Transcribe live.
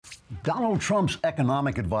Donald Trump's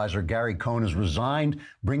economic advisor, Gary Cohn, has resigned,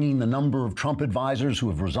 bringing the number of Trump advisors who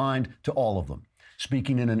have resigned to all of them.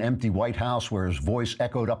 Speaking in an empty White House where his voice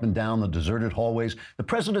echoed up and down the deserted hallways, the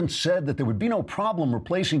president said that there would be no problem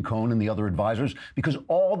replacing Cohn and the other advisors because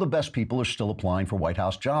all the best people are still applying for White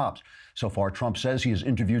House jobs. So far, Trump says he has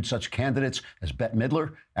interviewed such candidates as Bette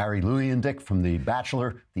Midler, Ari Luyendyk from The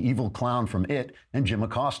Bachelor, the evil clown from It, and Jim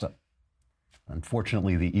Acosta.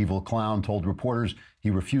 Unfortunately, the evil clown told reporters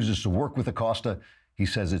he refuses to work with Acosta. He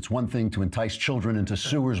says it's one thing to entice children into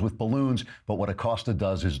sewers with balloons, but what Acosta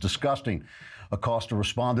does is disgusting. Acosta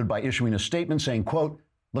responded by issuing a statement saying, quote,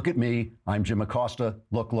 "Look at me, I'm Jim Acosta.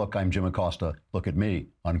 Look, I'm Jim Acosta. Look at me,"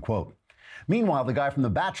 unquote. Meanwhile, the guy from The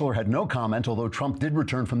Bachelor had no comment, although Trump did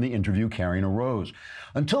return from the interview carrying a rose.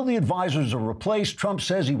 Until the advisors are replaced, Trump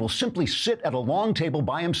says he will simply sit at a long table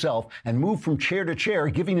by himself and move from chair to chair,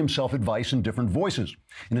 giving himself advice in different voices.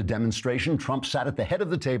 In a demonstration, Trump sat at the head of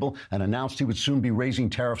the table and announced he would soon be raising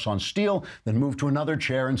tariffs on steel, then moved to another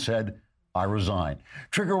chair and said, "I resign."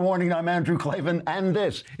 Trigger warning, I'm Andrew Klavan, and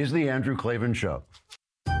this is The Andrew Klavan Show.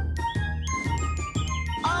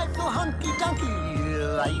 I feel hunky-dunky.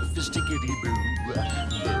 Life is tickety-boo.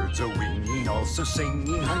 Birds are winging, also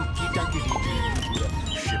singing hunky-dunky-doo.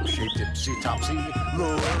 Ship-shape, tipsy-topsy,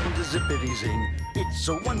 roll to zippity-zing. It's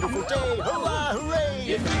a wonderful day, hurrah, hooray!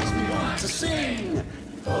 It makes me want to sing.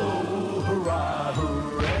 Oh, hurrah,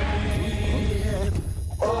 hooray!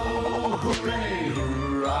 Oh, hooray,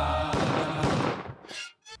 hurrah!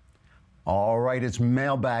 All right, it's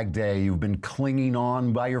mailbag day. You've been clinging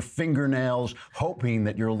on by your fingernails, hoping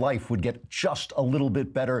that your life would get just a little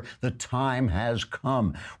bit better. The time has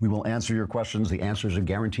come. We will answer your questions. The answers are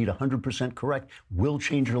guaranteed 100% correct. Will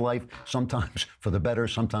change your life, sometimes for the better,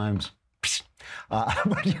 sometimes.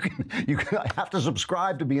 But you have to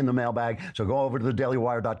subscribe to be in the mailbag. So go over to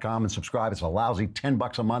thedailywire.com and subscribe. It's a lousy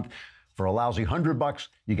 $10 a month. For a lousy $100,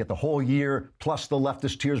 you get the whole year, plus the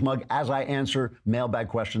Leftist Tears mug. As I answer mailbag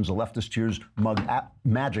questions, the Leftist Tears mug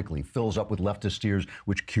magically fills up with Leftist Tears,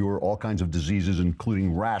 which cure all kinds of diseases,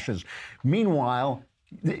 including rashes. Meanwhile,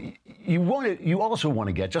 you also want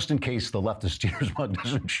to get, just in case the Leftist Tears mug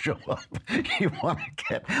doesn't show up, you want to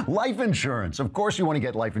get life insurance. Of course you want to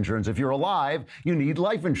get life insurance. If you're alive, you need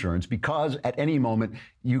life insurance because at any moment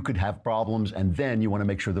you could have problems, and then you want to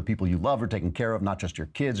make sure the people you love are taken care of, not just your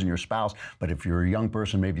kids and your spouse, but if you're a young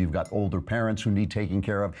person, maybe you've got older parents who need taking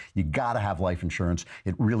care of, you got to have life insurance.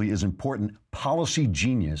 It really is important. Policy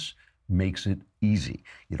Genius makes it easy.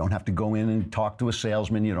 You don't have to go in and talk to a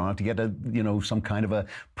salesman. You don't have to get some kind of a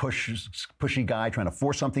pushy guy trying to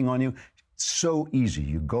force something on you. So easy.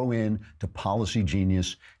 You go in to Policy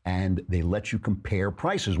Genius and they let you compare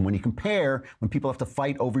prices. And when you compare, when people have to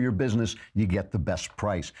fight over your business, you get the best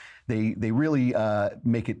price. They really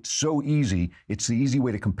make it so easy. It's the easy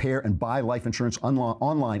way to compare and buy life insurance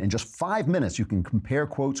online. In just 5 minutes, you can compare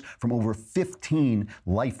quotes from over 15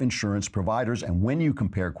 life insurance providers. And when you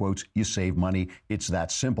compare quotes, you save money. It's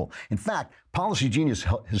that simple. In fact, Policy Genius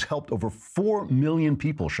has helped over 4 million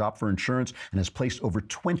people shop for insurance and has placed over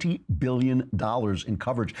 $20 billion in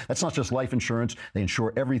coverage. That's not just life insurance. They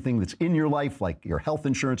insure everything that's in your life, like your health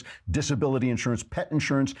insurance, disability insurance, pet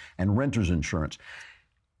insurance, and renter's insurance.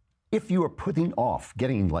 If you are putting off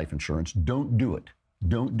getting life insurance, don't do it.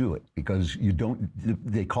 Don't do it because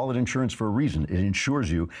they call it insurance for a reason. It insures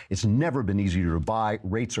you. It's never been easier to buy.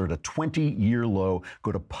 Rates are at a 20-year low.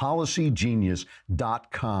 Go to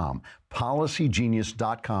policygenius.com.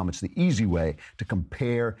 Policygenius.com. It's the easy way to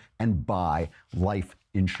compare and buy life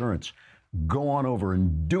insurance. Go on over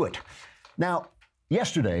and do it. Now,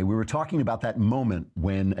 yesterday, we were talking about that moment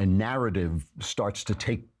when a narrative starts to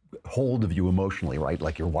take hold of you emotionally, right?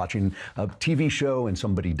 Like you're watching a TV show and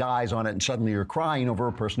somebody dies on it and suddenly you're crying over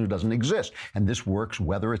a person who doesn't exist. And this works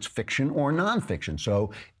whether it's fiction or nonfiction.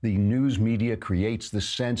 So the news media creates this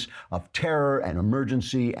sense of terror and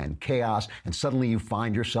emergency and chaos. And suddenly you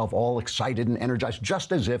find yourself all excited and energized,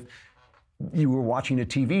 just as if you were watching a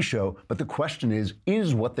TV show, but the question is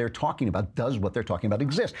what they're talking about, does what they're talking about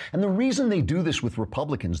exist? And the reason they do this with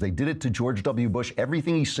Republicans, they did it to George W. Bush.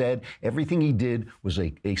 Everything he said, everything he did was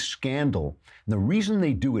a scandal. And the reason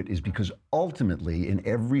they do it is because ultimately in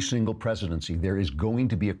every single presidency, there is going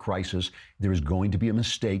to be a crisis. There is going to be a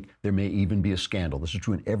mistake. There may even be a scandal. This is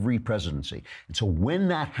true in every presidency. And so when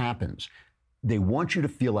that happens, they want you to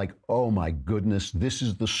feel like, oh my goodness, this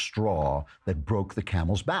is the straw that broke the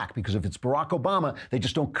camel's back. Because if it's Barack Obama, they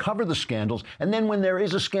just don't cover the scandals. And then when there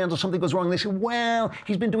is a scandal, something goes wrong, they say, well,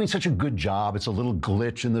 he's been doing such a good job. It's a little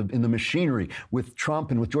glitch in the machinery. With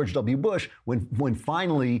Trump and with George W. Bush, when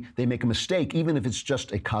finally they make a mistake, even if it's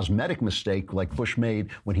just a cosmetic mistake like Bush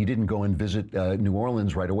made when he didn't go and visit New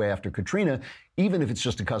Orleans right away after Katrina, even if it's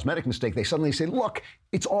just a cosmetic mistake, they suddenly say, look,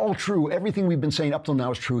 it's all true. Everything we've been saying up till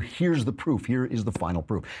now is true. Here's the proof. Here is the final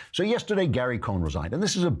proof. So yesterday, Gary Cohn resigned, and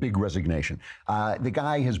this is a big resignation. The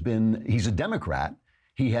guy he's a Democrat.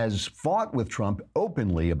 He has fought with Trump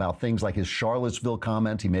openly about things like his Charlottesville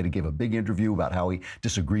comment. He gave a big interview about how he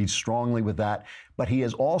disagreed strongly with that. But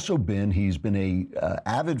he's been a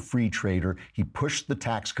avid free trader. He pushed the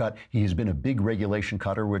tax cut. He has been a big regulation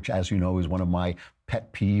cutter, which, as you know, is one of my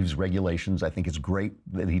pet peeves, regulations. I think it's great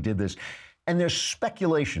that he did this. And there's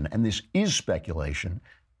speculation, and this is speculation,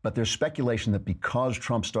 but there's speculation that because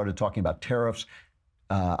Trump started talking about tariffs,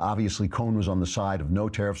 obviously, Cohn was on the side of no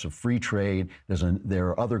tariffs, of free trade. There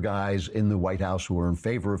are other guys in the White House who are in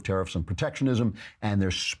favor of tariffs and protectionism, and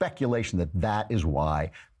there's speculation that that is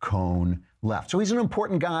why Cohn left. So he's an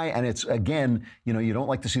important guy, and it's, again, you don't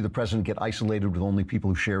like to see the president get isolated with only people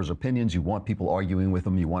who share his opinions. You want people arguing with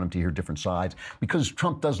him. You want him to hear different sides, because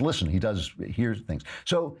Trump does listen. He does hear things.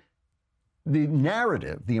 So the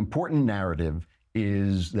important narrative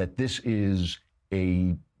is that this is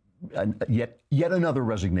yet another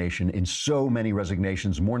resignation in so many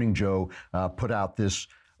resignations. Morning Joe put out this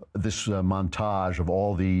montage of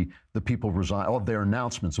all the people resign, all of their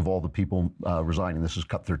announcements of all the people resigning. This is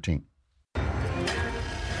cut 13.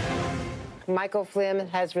 Michael Flynn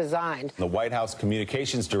has resigned. The White House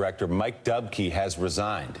Communications Director, Mike Dubke, has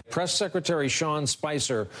resigned. Press Secretary Sean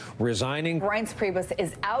Spicer resigning. Reince Priebus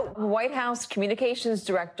is out. White House Communications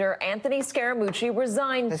Director Anthony Scaramucci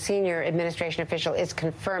resigned. The senior administration official is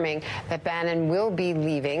confirming that Bannon will be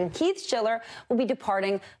leaving. Keith Schiller will be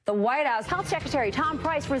departing the White House. Health Secretary Tom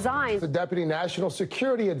Price resigns. The Deputy National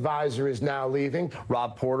Security Advisor is now leaving.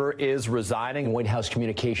 Rob Porter is resigning. White House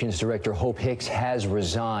Communications Director Hope Hicks has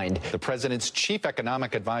resigned. The president's chief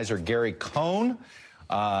economic advisor, Gary Cohn,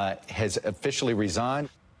 has officially resigned.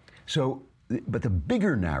 So, but the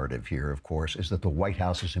bigger narrative here, of course, is that the White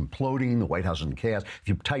House is imploding, the White House is in chaos. If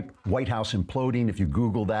you type White House imploding, if you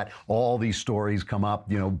Google that, all these stories come up,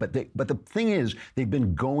 but the thing is, they've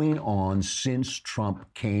been going on since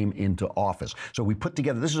Trump came into office. So we put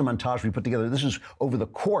together, this is a montage we put together, this is over the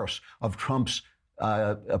course of Trump's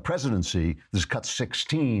presidency. This is cut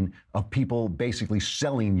 16 of people basically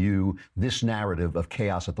selling you this narrative of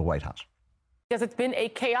chaos at the White House. Because it's been a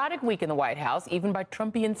chaotic week in the White House, even by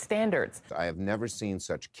Trumpian standards. I have never seen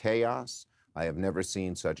such chaos. I have never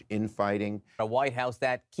seen such infighting. A White House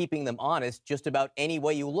that, keeping them honest, just about any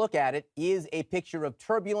way you look at it, is a picture of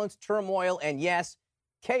turbulence, turmoil, and yes,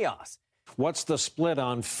 chaos. What's the split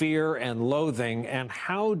on fear and loathing, and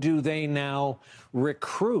how do they now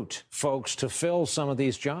recruit folks to fill some of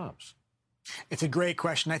these jobs? It's a great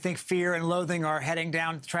question. I think fear and loathing are heading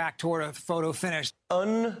down the track toward a photo finish.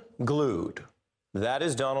 Unglued. That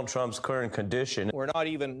is Donald Trump's current condition. We're not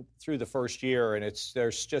even through the first year, and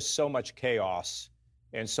there's just so much chaos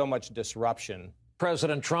and so much disruption.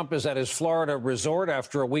 President Trump is at his Florida resort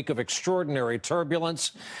after a week of extraordinary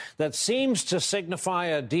turbulence that seems to signify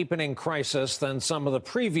a deepening crisis than some of the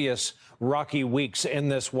previous rocky weeks in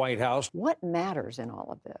this White House. What matters in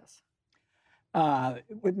all of this?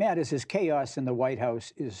 What matters is chaos in the White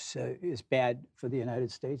House is bad for the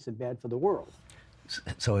United States and bad for the world.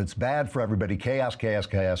 So it's bad for everybody. Chaos, chaos,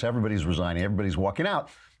 chaos. Everybody's resigning. Everybody's walking out.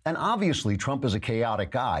 And obviously, Trump is a chaotic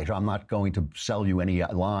guy. I'm not going to sell you any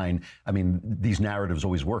line. I mean, these narratives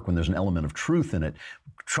always work when there's an element of truth in it.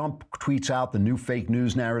 Trump tweets out the new fake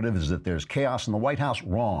news narrative is that there's chaos in the White House.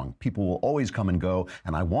 Wrong. People will always come and go.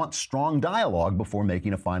 And I want strong dialogue before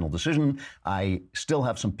making a final decision. I still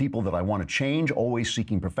have some people that I want to change, always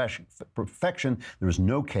seeking perfection. There is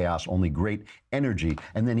no chaos, only great energy.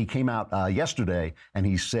 And then he came out yesterday and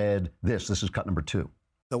he said this. This is cut number 2.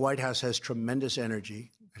 The White House has tremendous energy.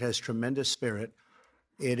 It has tremendous spirit.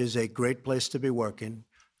 It is a great place to be working.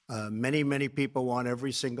 Many, many people want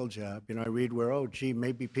every single job. I read where,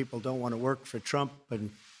 maybe people don't want to work for Trump. And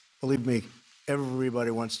believe me,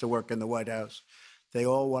 everybody wants to work in the White House. They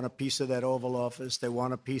all want a piece of that Oval Office. They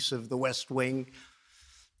want a piece of the West Wing.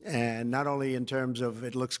 And not only in terms of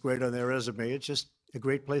it looks great on their resume, it's just a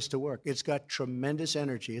great place to work. It's got tremendous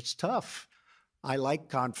energy. It's tough. I like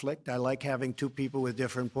conflict. I like having two people with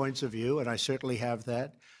different points of view, and I certainly have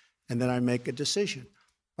that. And then I make a decision.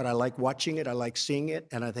 But I like watching it. I like seeing it.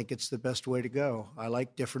 And I think it's the best way to go. I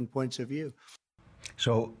like different points of view.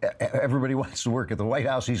 So everybody wants to work at the White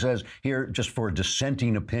House. He says here, just for a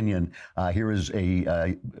dissenting opinion, here is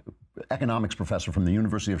a economics professor from the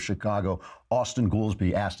University of Chicago, Austin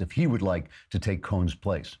Goolsbee, asked if he would like to take Cohn's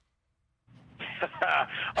place.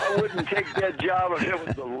 I wouldn't take that job if it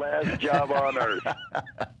was the last job on earth.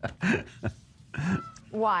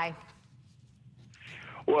 Why?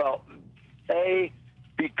 Well,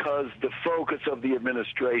 because the focus of the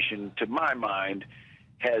administration, to my mind,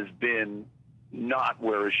 has been not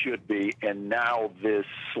where it should be, and now this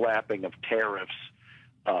slapping of tariffs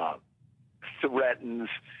threatens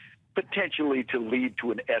potentially to lead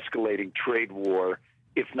to an escalating trade war,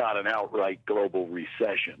 if not an outright global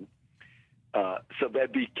recession. So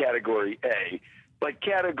that'd be category A. But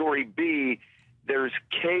category B, there's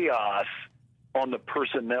chaos on the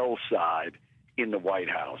personnel side in the White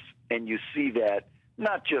House. And you see that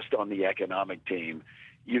not just on the economic team.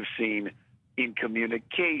 You've seen in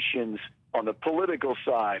communications, on the political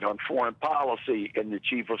side, on foreign policy, in the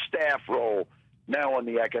chief of staff role, now on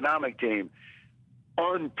the economic team.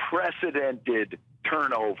 Unprecedented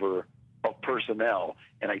turnover of personnel.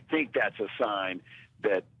 And I think that's a sign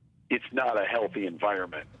that it's not a healthy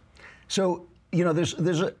environment. So, you know, there's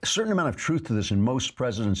a certain amount of truth to this. In most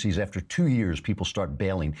presidencies, after 2 years, people start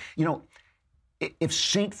bailing. You know, if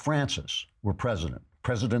St. Francis were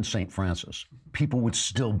President St. Francis, people would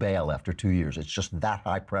still bail after 2 years. It's just that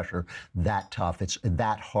high pressure, that tough. It's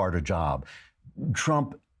that hard a job.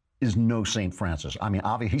 Trump is no St. Francis. I mean,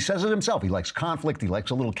 obviously, he says it himself. He likes conflict. He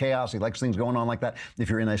likes a little chaos. He likes things going on like that. If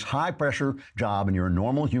you're in this high-pressure job and you're a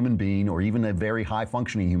normal human being or even a very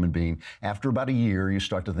high-functioning human being, after about a year, you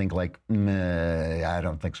start to think like, I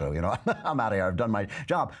don't think so. You know, I'm out of here. I've done my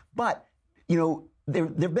job. But, you know, there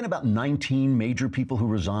have been about 19 major people who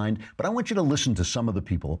resigned, but I want you to listen to some of the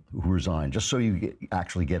people who resigned, just so you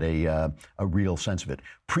actually get a real sense of it.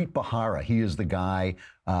 Preet Bharara, he is the guy,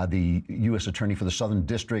 the U.S. Attorney for the Southern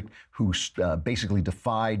District, who basically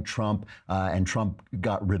defied Trump, and Trump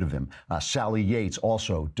got rid of him. Sally Yates,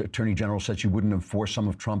 also, Attorney General, said she wouldn't enforce some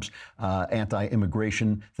of Trump's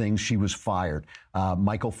anti-immigration things. She was fired.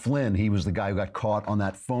 Michael Flynn, he was the guy who got caught on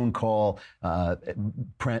that phone call.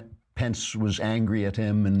 Pence was angry at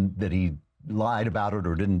him and that he lied about it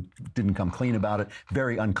or didn't come clean about it.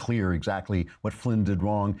 Very unclear exactly what Flynn did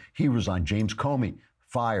wrong. He resigned. James Comey,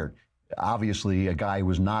 fired. Obviously, a guy who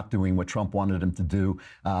was not doing what Trump wanted him to do.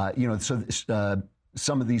 You know, so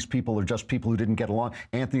some of these people are just people who didn't get along.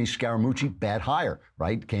 Anthony Scaramucci, bad hire,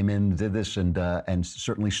 right? Came in, did this, and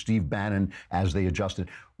certainly Steve Bannon as they adjusted.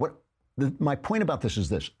 My point about this is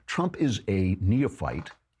this: Trump is a neophyte.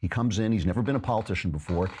 He comes in, he's never been a politician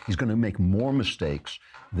before. He's going to make more mistakes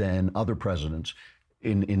than other presidents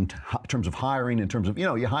in terms of hiring, in terms of, you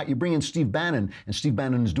know, you bring in Steve Bannon, and Steve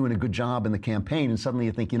Bannon is doing a good job in the campaign, and suddenly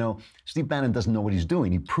you think, you know, Steve Bannon doesn't know what he's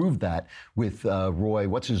doing. He proved that with Roy,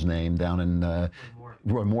 what's his name, down in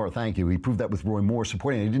Roy Moore, thank you. He proved that with Roy Moore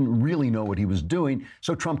supporting it. He didn't really know what he was doing,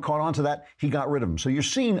 so Trump caught on to that. He got rid of him. So you're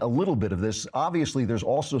seeing a little bit of this. Obviously, there's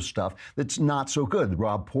also stuff that's not so good.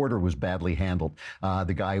 Rob Porter was badly handled.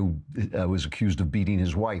 The guy who was accused of beating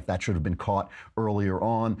his wife, that should have been caught earlier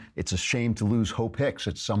on. It's a shame to lose Hope Hicks.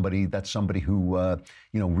 It's somebody who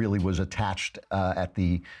you know, really was attached at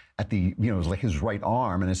the you know, it was like his right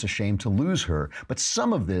arm, and it's a shame to lose her. But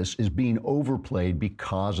some of this is being overplayed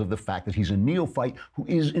because of the fact that he's a neophyte who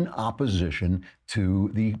is in opposition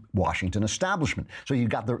to the Washington establishment. So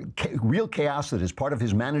you've got the real chaos that is part of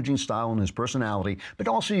his managing style and his personality, but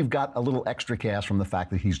also you've got a little extra chaos from the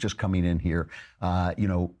fact that he's just coming in here, you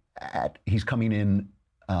know, he's coming in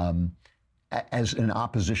as an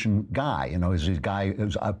opposition guy, you know, as a guy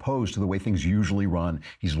who's opposed to the way things usually run.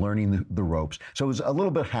 He's learning the ropes. So it was a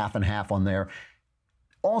little bit half and half on there.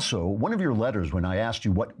 Also, one of your letters, when I asked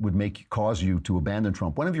you what would cause you to abandon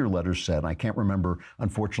Trump, one of your letters said, and I can't remember,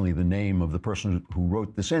 unfortunately, the name of the person who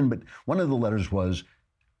wrote this in, but one of the letters was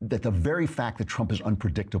that the very fact that Trump is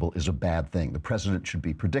unpredictable is a bad thing. The president should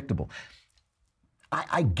be predictable.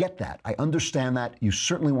 I get that. I understand that. You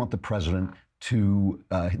certainly want the president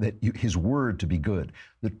his word to be good.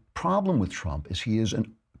 The problem with Trump is he is a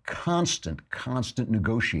constant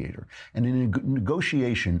negotiator. And in a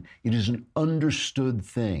negotiation, it is an understood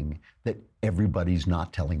thing that everybody's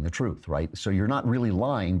not telling the truth, right? So you're not really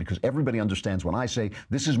lying because everybody understands when I say,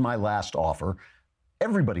 this is my last offer,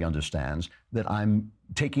 everybody understands that I'm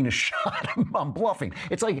taking a shot. I'm bluffing.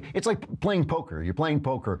 It's like playing poker. You're playing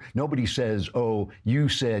poker. Nobody says, oh, you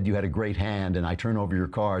said you had a great hand and I turn over your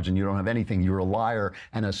cards and you don't have anything. You're a liar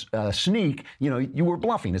and a sneak. You know, you were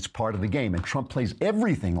bluffing. It's part of the game. And Trump plays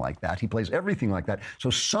everything like that. He plays everything like that. So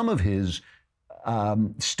some of his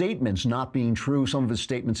statements not being true, some of his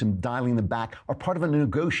statements and dialing them back are part of a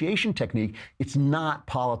negotiation technique. It's not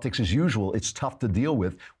politics as usual. It's tough to deal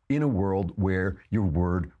with in a world where your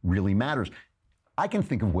word really matters. I can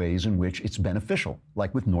think of ways in which it's beneficial,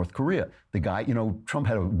 like with North Korea. The guy, Trump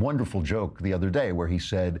had a wonderful joke the other day where he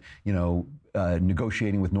said,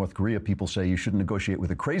 negotiating with North Korea, people say you shouldn't negotiate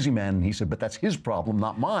with a crazy man. And he said, but that's his problem,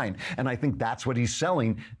 not mine. And I think that's what he's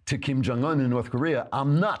selling to Kim Jong-un in North Korea.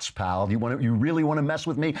 I'm nuts, pal. You really want to mess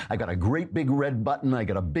with me? I got a great big red button. I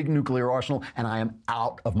got a big nuclear arsenal, and I am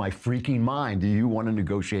out of my freaking mind. Do you want to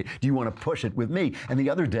negotiate? Do you want to push it with me? And the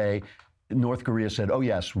other day, North Korea said, oh,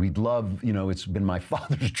 yes, we'd love, it's been my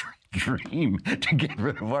father's dream to get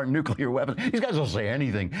rid of our nuclear weapons. These guys don't say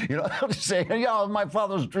anything. They'll just say, my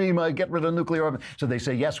father's dream, get rid of nuclear weapons. So they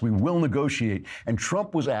say, yes, we will negotiate. And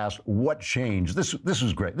Trump was asked what changed. This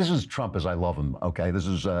is great. This is Trump as I love him, okay? This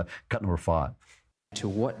is cut number 5. To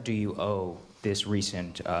what do you owe this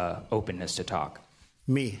recent openness to talk?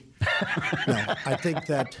 Me. No, I think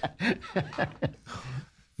that...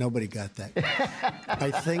 Nobody got that. I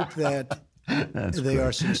think that they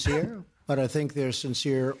are sincere, but I think they're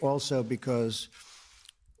sincere also because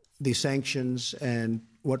the sanctions and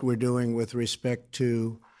what we're doing with respect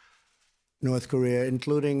to North Korea,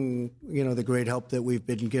 including, the great help that we've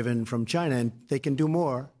been given from China, and they can do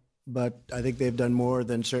more, but I think they've done more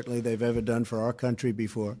than certainly they've ever done for our country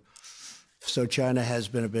before. So China has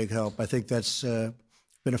been a big help. I think that's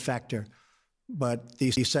been a factor. But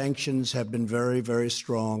these sanctions have been very, very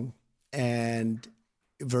strong and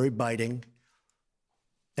very biting.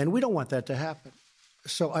 And we don't want that to happen.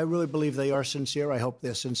 So I really believe they are sincere. I hope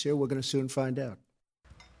they're sincere. We're going to soon find out.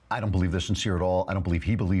 I don't believe they're sincere at all. I don't believe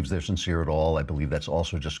he believes they're sincere at all. I believe that's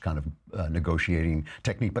also just kind of negotiating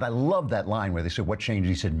technique. But I love that line where they said, what changed?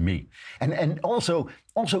 He said, me. And also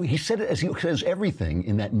he said it as he says everything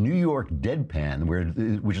in that New York deadpan,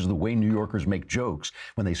 which is the way New Yorkers make jokes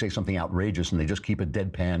when they say something outrageous and they just keep a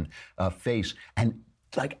deadpan face. And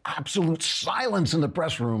like absolute silence in the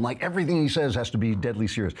press room, like everything he says has to be deadly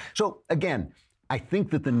serious. So again, I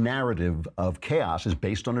think that the narrative of chaos is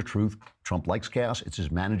based on a truth. Trump likes chaos. It's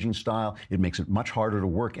his managing style. It makes it much harder to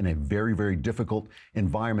work in a very, very difficult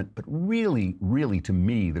environment. But really, really, to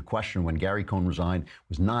me, the question when Gary Cohn resigned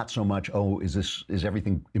was not so much, is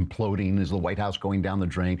everything imploding? Is the White House going down the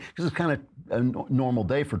drain? Because it's kind of a normal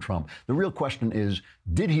day for Trump. The real question is,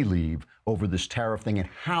 did he leave over this tariff thing? And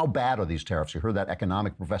how bad are these tariffs? You heard that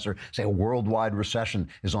economic professor say a worldwide recession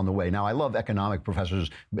is on the way. Now, I love economic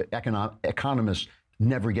professors, but economists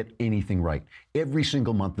never get anything right. Every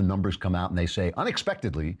single month, the numbers come out and they say,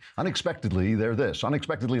 unexpectedly, they're this,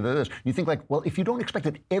 unexpectedly, they're this. You think like, well, if you don't expect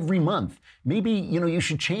it every month, maybe, you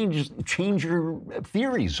should change your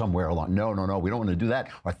theories somewhere along. No, we don't want to do that.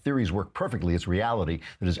 Our theories work perfectly. It's reality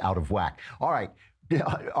that is out of whack. All right.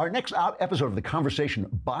 Our next episode of The Conversation,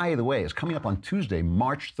 by the way, is coming up on Tuesday,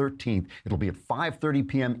 March 13th. It'll be at 5:30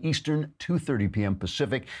 p.m. Eastern, 2:30 p.m.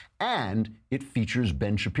 Pacific, and it features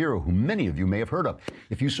Ben Shapiro, who many of you may have heard of.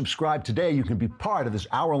 If you subscribe today, you can be part of this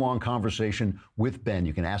hour-long conversation with Ben.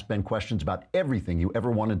 You can ask Ben questions about everything you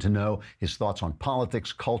ever wanted to know, his thoughts on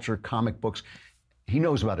politics, culture, comic books. He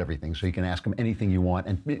knows about everything, so you can ask him anything you want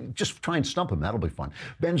and just try and stump him. That'll be fun.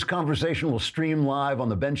 Ben's conversation will stream live on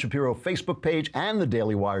the Ben Shapiro Facebook page and the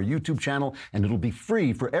Daily Wire YouTube channel, and it'll be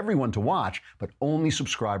free for everyone to watch, but only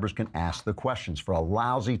subscribers can ask the questions for a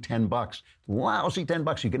lousy $10. Lousy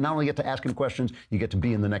 $10. You can not only get to ask him questions, you get to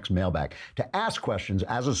be in the next mailbag. To ask questions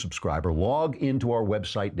as a subscriber, log into our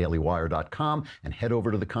website, dailywire.com, and head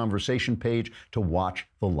over to the conversation page to watch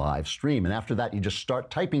the live stream. And after that, you just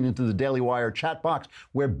start typing into the Daily Wire chat box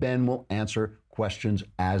where Ben will answer questions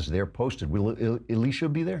as they're posted. Will Alicia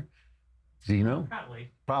be there? Do you know?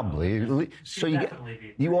 Probably. So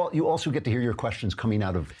you also get to hear your questions coming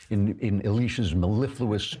out of in Alicia's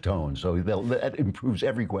mellifluous tone. So that improves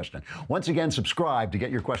every question. Once again, subscribe to get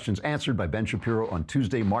your questions answered by Ben Shapiro on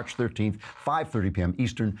Tuesday, March 13th, 5:30 p.m.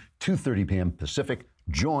 Eastern, 2:30 p.m. Pacific.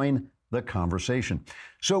 Join the conversation.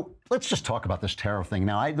 So let's just talk about this tariff thing.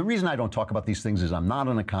 Now, the reason I don't talk about these things is I'm not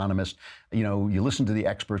an economist. You listen to the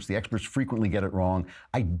experts frequently get it wrong.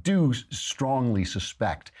 I do strongly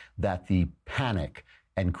suspect that the panic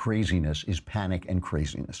and craziness is panic and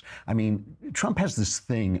craziness. I mean, Trump has this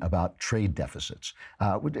thing about trade deficits.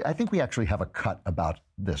 I think we actually have a cut about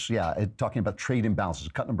this. Yeah, talking about trade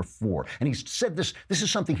imbalances, cut number 4. And he's said this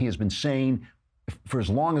is something he has been saying for as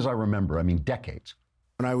long as I remember. I mean, decades.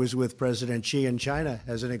 When I was with President Xi in China,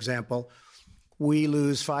 as an example, we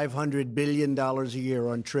lose $500 billion a year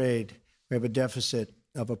on trade. We have a deficit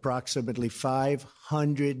of approximately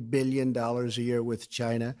 $500 billion a year with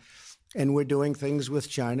China. And we're doing things with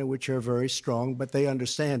China which are very strong, but they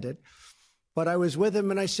understand it. But I was with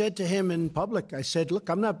him and I said to him in public, I said, look,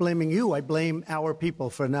 I'm not blaming you. I blame our people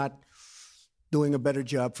for not doing a better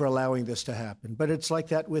job, for allowing this to happen. But it's like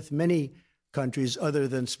that with many countries other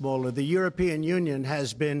than smaller. The European Union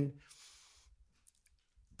has been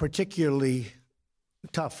particularly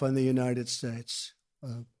tough on the United States.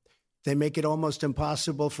 They make it almost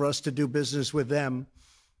impossible for us to do business with them,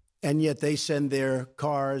 and yet they send their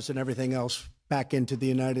cars and everything else back into the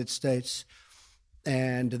United States.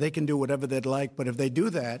 And they can do whatever they'd like, but if they do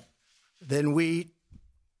that, then we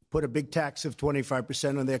put a big tax of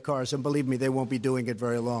 25% on their cars, and believe me, they won't be doing it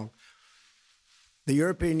very long. The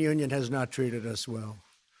European Union has not treated us well,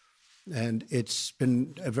 and it's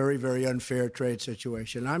been a very, very unfair trade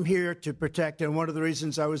situation. I'm here to protect, and one of the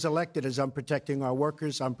reasons I was elected is I'm protecting our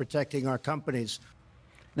workers, I'm protecting our companies.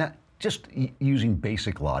 Now, just using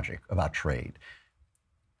basic logic about trade,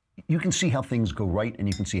 you can see how things go right and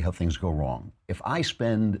you can see how things go wrong. If I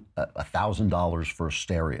spend $1,000 for a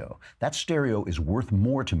stereo, that stereo is worth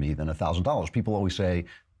more to me than $1,000. People always say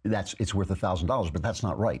it's worth $1,000, but that's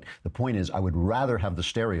not right. The point is, I would rather have the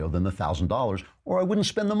stereo than the $1,000, or I wouldn't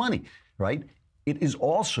spend the money, right? It is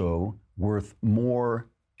also worth more.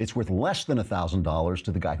 It's worth less than $1,000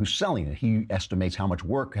 to the guy who's selling it. He estimates how much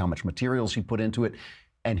work, how much materials he put into it.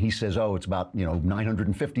 And he says, oh, it's about,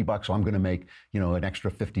 $950, so I'm going to make, an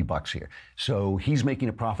extra $50 here. So he's making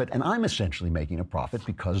a profit, and I'm essentially making a profit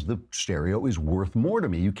because the stereo is worth more to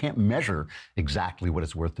me. You can't measure exactly what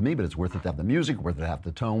it's worth to me, but it's worth it to have the music, worth it to have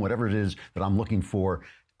the tone, whatever it is that I'm looking for.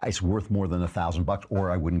 It's worth more than $1,000,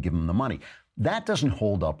 or I wouldn't give him the money. That doesn't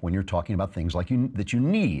hold up when you're talking about things like that you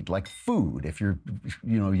need, like food. If you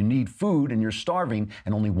need food and you're starving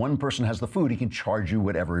and only one person has the food, he can charge you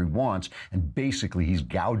whatever he wants, and basically he's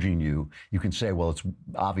gouging you. You can say, well,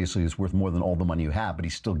 it's worth more than all the money you have, but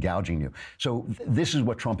he's still gouging you. So this is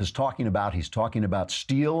what Trump is talking about. He's talking about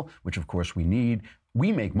steel, which of course we need.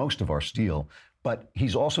 We make most of our steel, but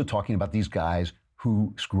he's also talking about these guys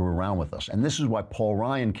who screw around with us. And this is why Paul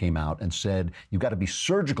Ryan came out and said, you've got to be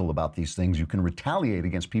surgical about these things. You can retaliate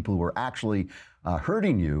against people who are actually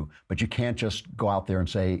hurting you, but you can't just go out there and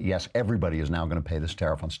say, yes, everybody is now going to pay this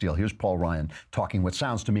tariff on steel. Here's Paul Ryan talking what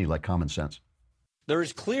sounds to me like common sense. There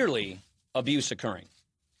is clearly abuse occurring.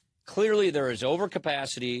 Clearly, there is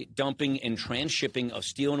overcapacity, dumping, and transshipping of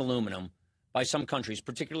steel and aluminum by some countries,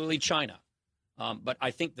 particularly China. But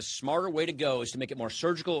I think the smarter way to go is to make it more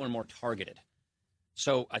surgical and more targeted.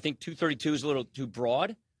 So I think 232 is a little too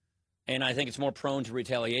broad, and I think it's more prone to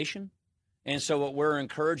retaliation. And so what we're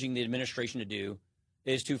encouraging the administration to do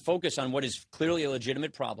is to focus on what is clearly a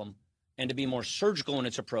legitimate problem and to be more surgical in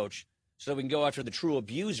its approach so that we can go after the true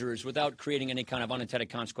abusers without creating any kind of unintended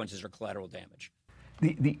consequences or collateral damage.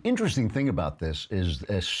 The interesting thing about this is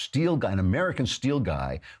a steel guy, an American steel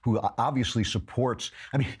guy, who obviously supports.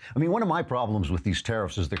 I mean, one of my problems with these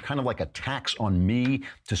tariffs is they're kind of like a tax on me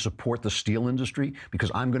to support the steel industry, because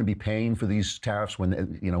I'm going to be paying for these tariffs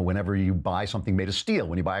whenever you buy something made of steel.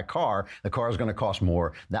 When you buy a car, the car is going to cost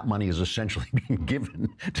more. That money is essentially being given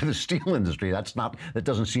to the steel industry. That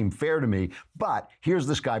doesn't seem fair to me. But here's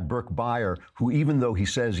this guy, Burke Byer, who, even though he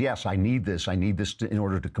says, yes, I need this in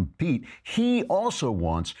order to compete, he also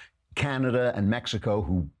wants Canada and Mexico,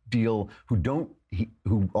 who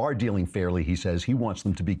are dealing fairly, he says, he wants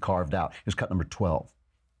them to be carved out. Here's cut number 12.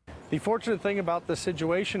 The fortunate thing about this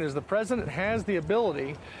situation is the president has the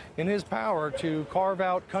ability in his power to carve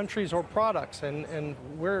out countries or products, and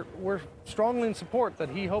we're strongly in support that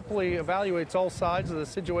he hopefully evaluates all sides of the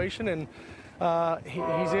situation, and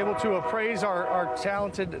he's able to appraise our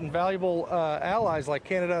talented and valuable allies like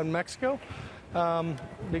Canada and Mexico.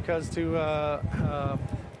 Because to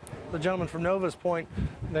the gentleman from Nova's point,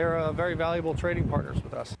 they're very valuable trading partners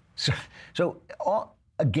with us.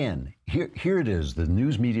 Again, here it is. The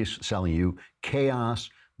news media is selling you chaos,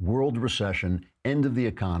 world recession, end of the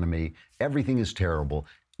economy. Everything is terrible.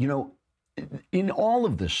 In all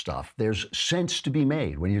of this stuff, there's sense to be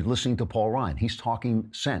made. When you're listening to Paul Ryan, he's talking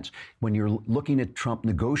sense. When you're looking at Trump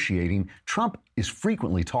negotiating, Trump is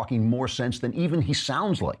frequently talking more sense than even he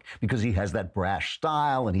sounds like, because he has that brash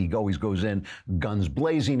style and he always goes in guns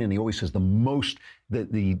blazing, and he always says the most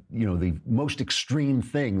extreme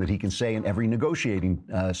thing that he can say in every negotiating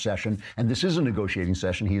session. And this is a negotiating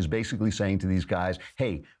session. He is basically saying to these guys,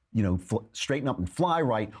 hey, straighten up and fly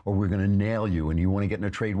right, or we're going to nail you. And you want to get in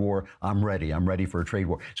a trade war? I'm ready. I'm ready for a trade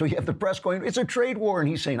war. So you have the press going, it's a trade war. And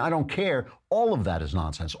he's saying, I don't care. All of that is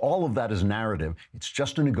nonsense. All of that is narrative. It's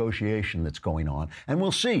just a negotiation that's going on. And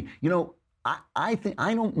we'll see.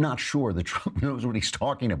 I'm not sure that Trump knows what he's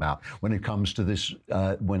talking about when it comes to this,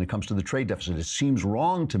 when it comes to the trade deficit. It seems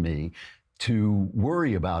wrong to me to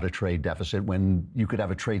worry about a trade deficit when you could have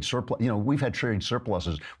a trade surplus. You know, we've had trade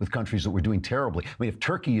surpluses with countries that were doing terribly. I mean, if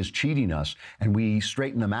Turkey is cheating us and we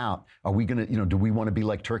straighten them out, are we going to, you know, do we want to be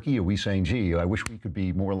like Turkey? Are we saying, gee, I wish we could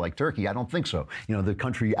be more like Turkey? I don't think so. You know, the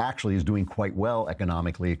country actually is doing quite well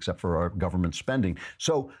economically, except for our government spending.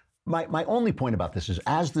 So my only point about this is,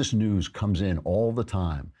 as this news comes in all the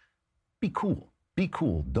time, be cool. Be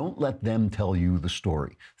cool. Don't let them tell you the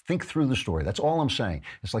story. Think through the story. That's all I'm saying.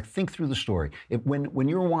 It's like, think through the story. When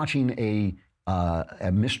you're watching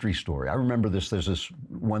a mystery story, I remember this. There's this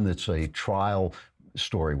one that's a trial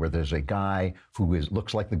story where there's a guy who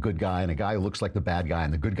looks like the good guy and a guy who looks like the bad guy,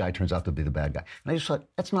 and the good guy turns out to be the bad guy. And I just thought,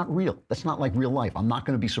 that's not real. That's not like real life. I'm not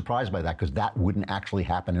going to be surprised by that, because that wouldn't actually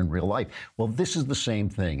happen in real life. Well, this is the same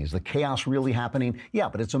thing. Is the chaos really happening? Yeah,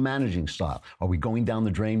 but it's a managing style. Are we going down the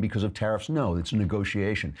drain because of tariffs? No, it's a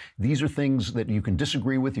negotiation. These are things that you can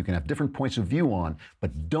disagree with, you can have different points of view on,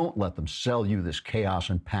 but don't let them sell you this chaos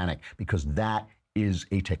and panic, because that is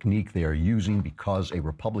a technique they are using because a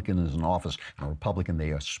Republican is in office, and a Republican they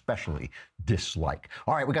especially dislike.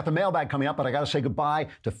 All right, we got the mailbag coming up, but I got to say goodbye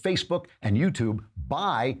to Facebook and YouTube.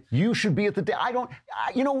 Bye. You should be at the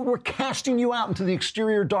you know, we're casting you out into the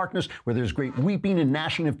exterior darkness where there's great weeping and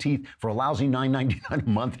gnashing of teeth for a lousy $9.99 a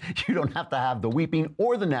month. You don't have to have the weeping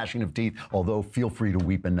or the gnashing of teeth, although feel free to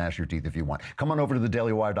weep and gnash your teeth if you want. Come on over to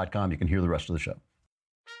thedailywire.com. You can hear the rest of the show.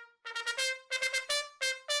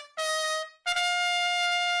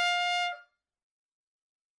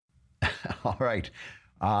 All right.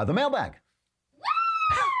 The mailbag.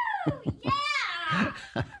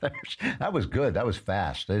 That was good. That was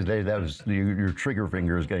fast. That was your trigger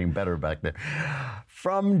finger is getting better back there.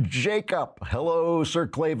 From Jacob. Hello, Sir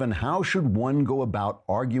Klavan. How should one go about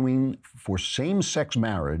arguing for same-sex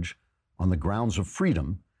marriage on the grounds of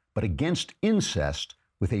freedom, but against incest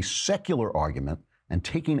with a secular argument, and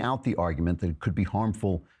taking out the argument that it could be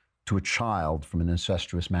harmful to a child from an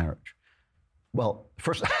incestuous marriage? Well,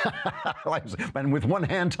 first, and with one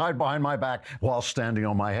hand tied behind my back while standing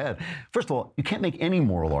on my head. First of all, you can't make any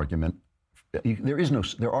moral argument.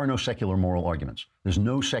 There are no secular moral arguments. There's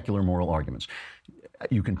no secular moral arguments.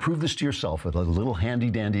 You can prove this to yourself with a little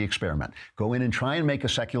handy-dandy experiment. Go in and try and make a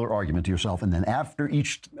secular argument to yourself, and then after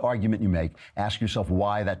each argument you make, ask yourself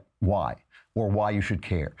why, or why you should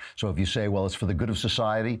care. So if you say, well, it's for the good of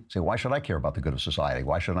society, say, why should I care about the good of society?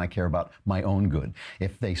 Why shouldn't I care about my own good?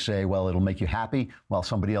 If they say, well, it'll make you happy, well,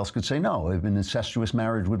 somebody else could say, no, an incestuous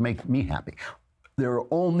marriage would make me happy. There are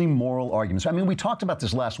only moral arguments. I mean, we talked about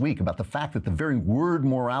this last week, about the fact that the very word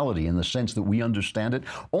morality, in the sense that we understand it,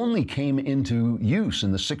 only came into use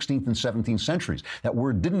in the 16th and 17th centuries. That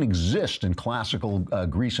word didn't exist in classical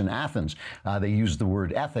Greece and Athens. They used the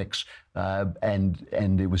word ethics, and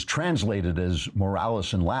it was translated as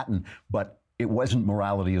moralis in Latin, but it wasn't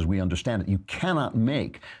morality as we understand it. You cannot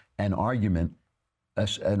make an argument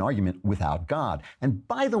without God. And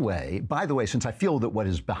by the way, since I feel that what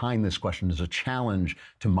is behind this question is a challenge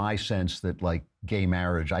to my sense that, like, gay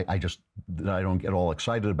marriage, I don't get all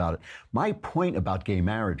excited about it. My point about gay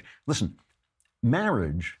marriage, listen,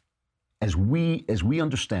 marriage, as we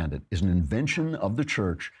understand it, is an invention of the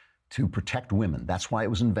church to protect women. That's why it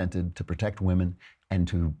was invented, to protect women and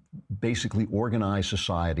to basically organize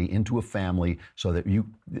society into a family so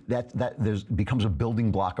that becomes a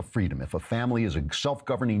building block of freedom. If a family is a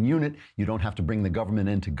self-governing unit, you don't have to bring the government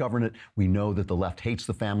in to govern it. We know that the left hates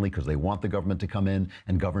the family because they want the government to come in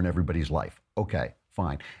and govern everybody's life. Okay,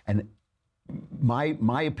 fine. And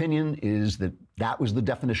my opinion is that that was the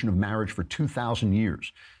definition of marriage for 2,000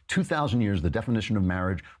 years. 2,000 years, the definition of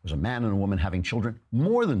marriage was a man and a woman having children.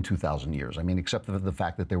 More than 2,000 years. I mean, except for the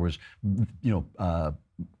fact that there was,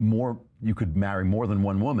 more, you could marry more than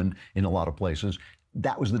one woman in a lot of places.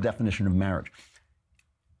 That was the definition of marriage.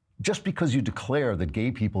 Just because you declare that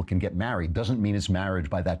gay people can get married doesn't mean it's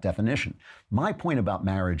marriage by that definition. My point about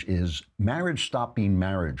marriage is marriage stopped being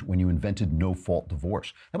marriage when you invented no-fault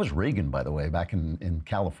divorce. That was Reagan, by the way, back in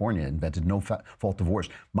California, invented no-fault divorce.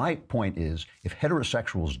 My point is, if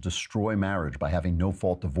heterosexuals destroy marriage by having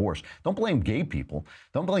no-fault divorce, don't blame gay people.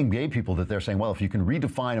 Don't blame gay people that they're saying, well, if you can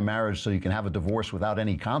redefine a marriage so you can have a divorce without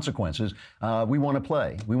any consequences, we want to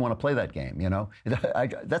play. We want to play that game, you know?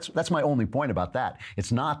 That's my only point about that.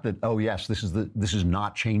 It's not that, oh yes, this is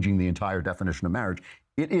not changing the entire definition of marriage.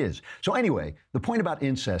 It is. So anyway, the point about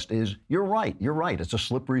incest is, you're right. It's a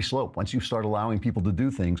slippery slope. Once you start allowing people to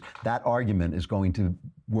do things, that argument is going to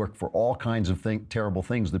work for all kinds of terrible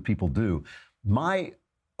things that people do. My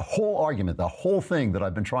whole argument, the whole thing that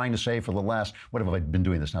I've been trying to say for the last, what have I been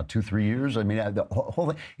doing this now, 2-3 years? I mean, the whole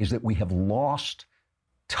thing is that we have lost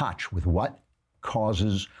touch with what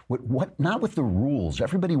causes, what not with the rules.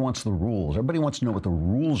 Everybody wants the rules. Everybody wants to know what the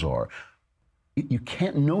rules are. You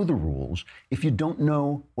can't know the rules if you don't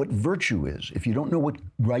know what virtue is, if you don't know what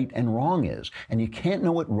right and wrong is. And you can't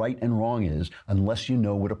know what right and wrong is unless you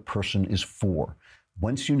know what a person is for.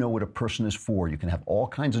 Once you know what a person is for, you can have all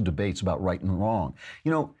kinds of debates about right and wrong.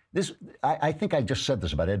 You know, I think I just said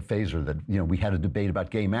this about Ed Fazer, that, you know, we had a debate about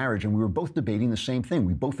gay marriage and we were both debating the same thing.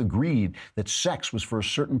 We both agreed that sex was for a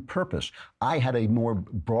certain purpose. I had a more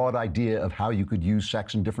broad idea of how you could use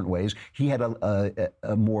sex in different ways. He had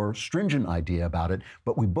a more stringent idea about it,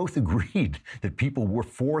 but we both agreed that people were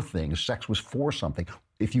for things. Sex was for something.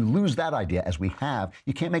 If you lose that idea, as we have,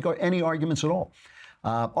 you can't make any arguments at all.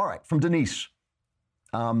 All right, from Denise.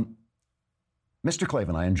 Mr.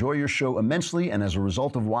 Klavan, I enjoy your show immensely, and as a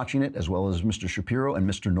result of watching it, as well as Mr. Shapiro and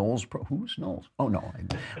Mr. Knowles, who's Knowles? Oh, no,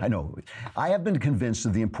 I know. I have been convinced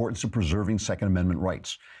of the importance of preserving Second Amendment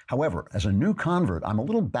rights. However, as a new convert, I'm a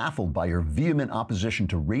little baffled by your vehement opposition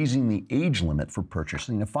to raising the age limit for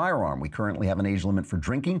purchasing a firearm. We currently have an age limit for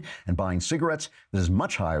drinking and buying cigarettes that is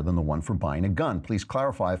much higher than the one for buying a gun. Please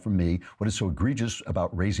clarify for me what is so egregious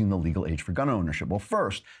about raising the legal age for gun ownership. Well,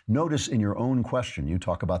 first, notice in your own question, you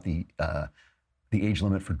talk about the age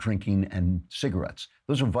limit for drinking and cigarettes.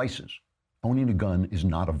 Those are vices. Owning a gun is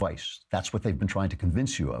not a vice. That's what they've been trying to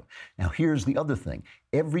convince you of. Now, here's the other thing.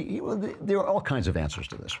 There are all kinds of answers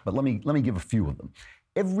to this, but let me give a few of them.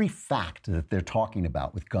 Every fact that they're talking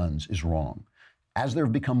about with guns is wrong. As there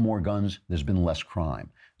have become more guns, there's been less crime.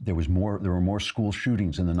 There were more school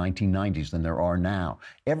shootings in the 1990s than there are now.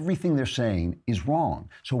 Everything they're saying is wrong.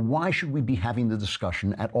 So why should we be having the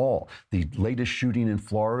discussion at all? The latest shooting in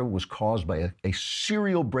Florida was caused by a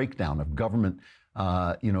serial breakdown of government.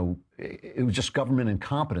 It was just government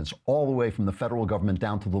incompetence all the way from the federal government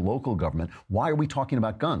down to the local government. Why are we talking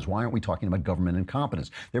about guns? Why aren't we talking about government incompetence?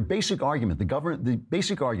 Their basic argument, the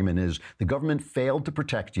basic argument is the government failed to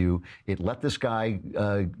protect you. It let this guy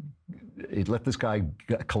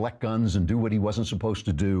collect guns and do what he wasn't supposed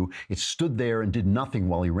to do. It stood there and did nothing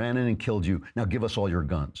while he ran in and killed you. Now give us all your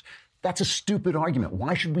guns. That's a stupid argument.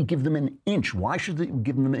 Why should we give them an inch? Why should we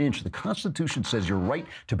give them an inch? The Constitution says your right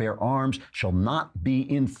to bear arms shall not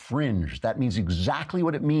be infringed. That means exactly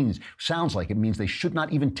what it means. Sounds like it means they should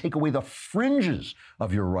not even take away the fringes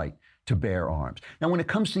of your right to bear arms. Now, when it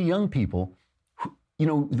comes to young people, you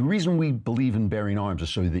know, the reason we believe in bearing arms is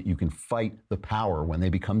so that you can fight the power when they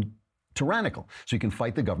become tyrannical. So you can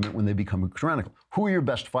fight the government when they become tyrannical. Who are your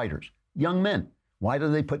best fighters? Young men. Who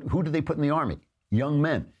do they put in the army? Young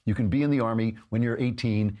men. You can be in the army when you're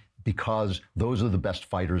 18 because those are the best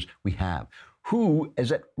fighters we have. Who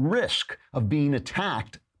is at risk of being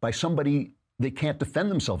attacked by somebody they can't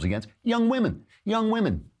defend themselves against? Young women. Young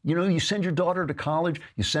women. You know, you send your daughter to college,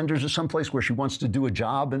 you send her to someplace where she wants to do a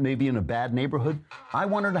job and maybe in a bad neighborhood. I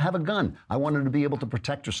want her to have a gun. I want her to be able to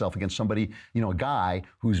protect herself against somebody, you know, a guy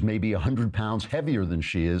who's maybe 100 pounds heavier than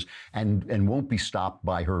she is and won't be stopped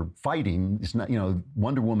by her fighting. It's not, you know,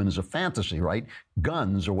 Wonder Woman is a fantasy, right?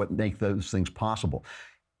 Guns are what make those things possible.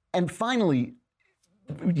 And finally,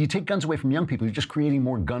 you take guns away from young people, you're just creating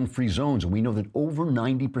more gun-free zones. And we know that over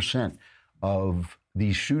 90% of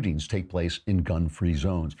these shootings take place in gun-free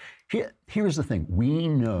zones. Here's the thing. We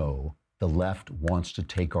know the left wants to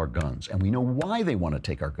take our guns, and we know why they want to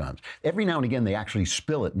take our guns. Every now and again, they actually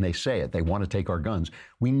spill it and they say it. They want to take our guns.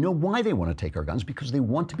 We know why they want to take our guns, because they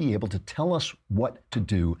want to be able to tell us what to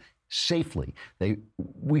do safely.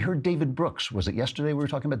 We heard David Brooks, was it yesterday we were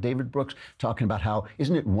talking about David Brooks, talking about how,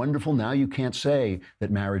 isn't it wonderful now you can't say that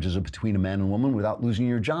marriage is between a man and woman without losing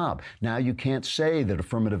your job. Now you can't say that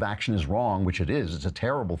affirmative action is wrong, which it is. It's a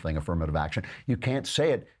terrible thing, affirmative action. You can't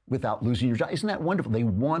say it without losing your job. Isn't that wonderful? They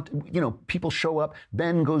want, you know, people show up.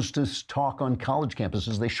 Ben goes to talk on college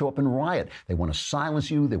campuses. They show up and riot. They want to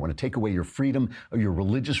silence you. They want to take away your freedom, or your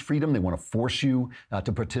religious freedom. They want to force you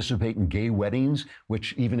to participate in gay weddings,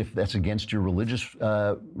 which even if that's against your religious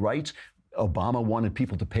rights. Obama wanted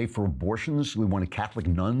people to pay for abortions. We wanted Catholic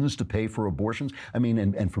nuns to pay for abortions. I mean,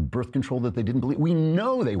 and for birth control that they didn't believe. We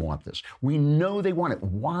know they want this. We know they want it.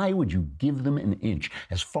 Why would you give them an inch?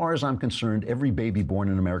 As far as I'm concerned, every baby born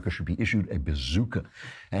in America should be issued a bazooka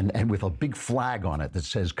and with a big flag on it that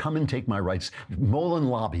says, come and take my rights. Mullen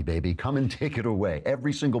Lobby, baby, come and take it away.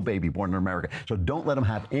 Every single baby born in America. So don't let them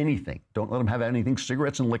have anything. Don't let them have anything.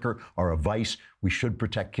 Cigarettes and liquor are a vice. We should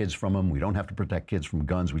protect kids from them. We don't have to protect kids from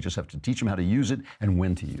guns. We just have to teach them how to use it and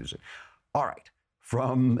when to use it. All right.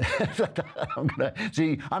 from,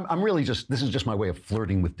 I'm really just, this is just my way of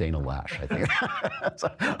flirting with Dana Lash, I think.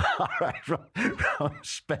 All right, from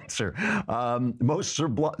Spencer. Most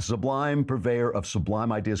sublime purveyor of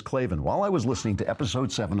sublime ideas, Clavin. While I was listening to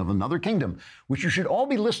episode 7 of Another Kingdom, which you should all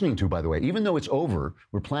be listening to, by the way, even though it's over,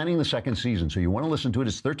 we're planning the second season. So you want to listen to it.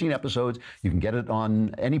 It's 13 episodes. You can get it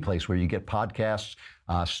on any place where you get podcasts.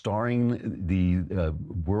 Starring the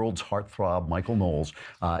world's heartthrob, Michael Knowles,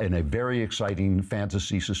 in a very exciting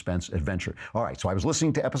fantasy suspense adventure. All right, so I was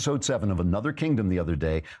listening to episode 7 of Another Kingdom the other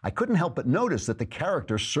day. I couldn't help but notice that the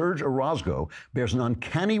character Serge Orozco bears an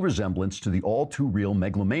uncanny resemblance to the all-too-real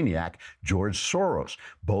megalomaniac George Soros.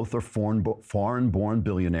 Both are foreign-born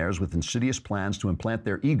billionaires with insidious plans to implant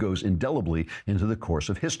their egos indelibly into the course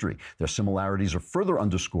of history. Their similarities are further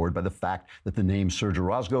underscored by the fact that the name Serge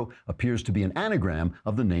Orozco appears to be an anagram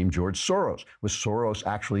of the name George Soros. Was Soros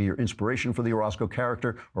actually your inspiration for the Orozco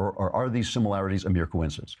character, or are these similarities a mere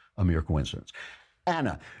coincidence? A mere coincidence.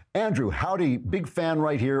 Anna, Andrew, howdy, big fan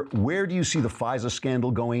right here. Where do you see the FISA scandal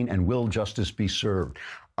going, and will justice be served?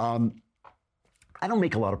 I don't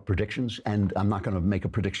make a lot of predictions, and I'm not going to make a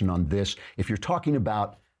prediction on this. If you're talking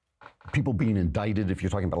about people being indicted, if you're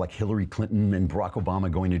talking about like Hillary Clinton and Barack Obama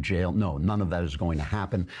going to jail, no, none of that is going to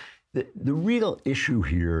happen. The real issue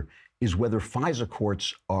here is whether FISA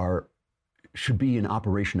courts should be in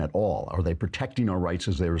operation at all. Are they protecting our rights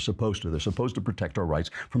as they were supposed to? They're supposed to protect our rights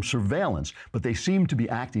from surveillance, but they seem to be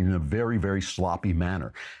acting in a very, very sloppy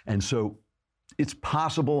manner. And so it's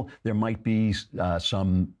possible there might be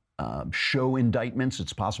some show indictments.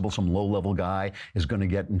 It's possible some low-level guy is going to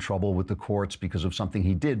get in trouble with the courts because of something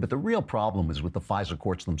he did. But the real problem is with the FISA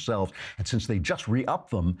courts themselves. And since they just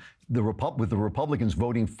re-upped them, with the Republicans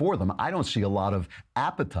voting for them, I don't see a lot of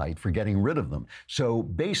appetite for getting rid of them. So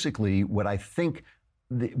basically, what I think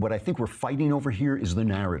we're fighting over here is the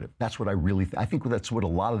narrative. That's what I really I think that's what a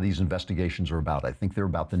lot of these investigations are about. I think they're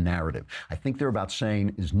about the narrative. I think they're about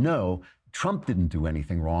saying no, Trump didn't do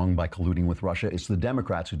anything wrong by colluding with Russia. It's the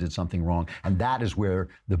Democrats who did something wrong. And that is where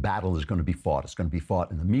the battle is going to be fought. It's going to be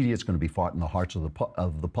fought in the media. It's going to be fought in the hearts of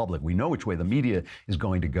the public. We know which way the media is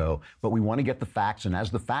going to go, but we want to get the facts. And as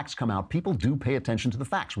the facts come out, people do pay attention to the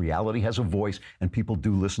facts. Reality has a voice, and people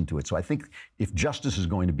do listen to it. So I think if justice is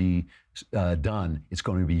going to be done, it's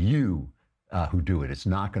going to be you who do it. It's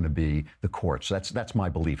not going to be the courts. That's my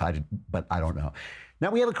belief. But I don't know. Now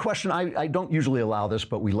we have a question. I don't usually allow this,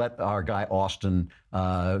 but we let our guy Austin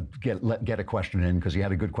get a question in because he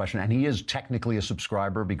had a good question, and he is technically a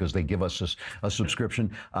subscriber because they give us a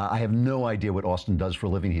subscription. I have no idea what Austin does for a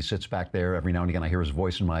living. He sits back there every now and again. I hear his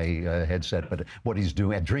voice in my headset, but what he's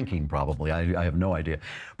doing, drinking probably. I have no idea.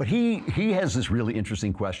 But he has this really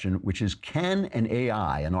interesting question, which is: can an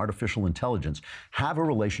AI, an artificial intelligence, have a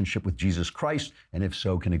relationship with Jesus Christ, and if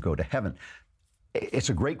so, can it go to heaven? It's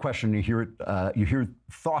a great question. You hear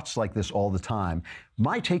thoughts like this all the time.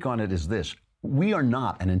 My take on it is this: we are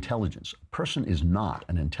not an intelligence. A person is not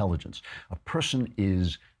an intelligence. A person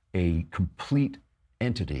is a complete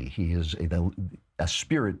entity. He is a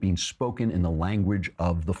spirit being spoken in the language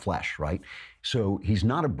of the flesh, right? So he's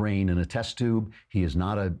not a brain in a test tube. He is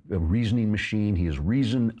not a reasoning machine. He is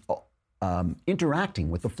reason.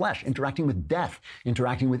 Interacting with the flesh, interacting with death,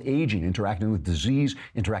 interacting with aging, interacting with disease,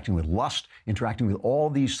 interacting with lust, interacting with all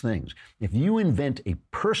these things. If you invent a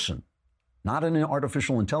person, not an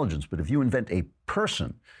artificial intelligence, but if you invent a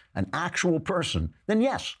person, an actual person, then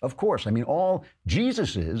yes, of course. I mean, all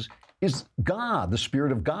Jesus is God, the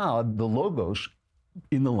Spirit of God, the Logos,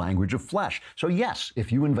 in the language of flesh. So yes,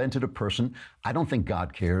 if you invented a person, I don't think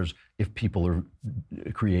God cares if people are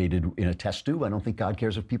created in a test tube. I don't think God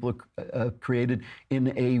cares if people are created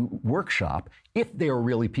in a workshop, if they are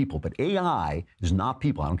really people. But AI is not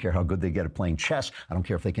people. I don't care how good they get at playing chess. I don't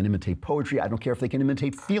care if they can imitate poetry. I don't care if they can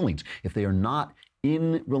imitate feelings. If they are not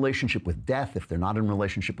in relationship with death, if they're not in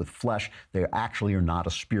relationship with flesh, they actually are not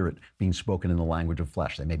a spirit being spoken in the language of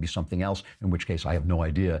flesh. They may be something else, in which case I have no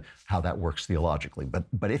idea how that works theologically.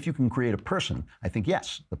 But if you can create a person, I think,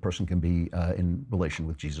 yes, the person can be in relation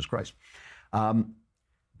with Jesus Christ. From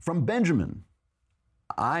Benjamin: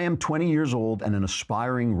 I am 20 years old and an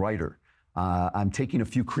aspiring writer. I'm taking a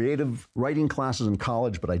few creative writing classes in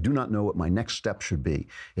college, but I do not know what my next step should be.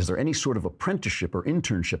 Is there any sort of apprenticeship or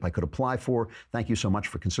internship I could apply for? Thank you so much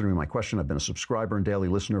for considering my question. I've been a subscriber and daily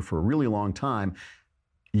listener for a really long time.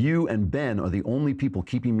 You and Ben are the only people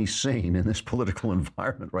keeping me sane in this political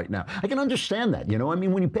environment right now. I can understand that, I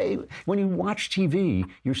mean, when you watch TV,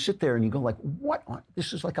 you sit there and you go like, what?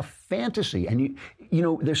 This is like a fantasy. And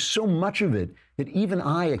there's so much of it that even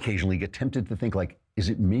I occasionally get tempted to think like, is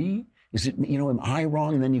it me? Is it, am I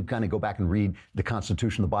wrong? And then you kind of go back and read the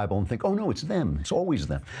Constitution, the Bible, and think, oh, no, it's them. It's always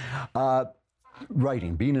them.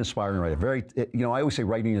 Writing, being an aspiring writer. I always say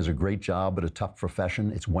writing is a great job, but a tough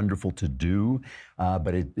profession. It's wonderful to do,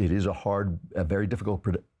 but it is a very difficult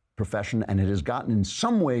profession, and it has gotten in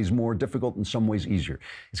some ways more difficult, in some ways easier.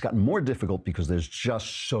 It's gotten more difficult because there's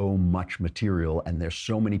just so much material, and there's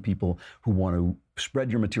so many people who want to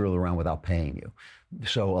spread your material around without paying you.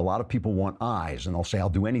 So a lot of people want eyes, and they'll say, I'll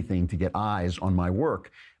do anything to get eyes on my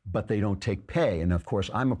work, but they don't take pay. And of course,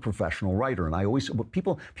 I'm a professional writer, and I always,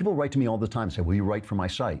 people write to me all the time and say, will you write for my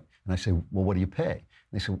site? And I say, well, what do you pay?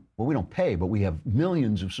 And they say, well, we don't pay, but we have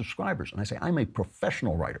millions of subscribers. And I say, I'm a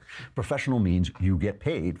professional writer. Professional means you get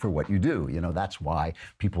paid for what you do. That's why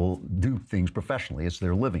people do things professionally. It's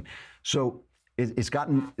their living. So it's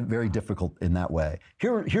gotten very difficult in that way.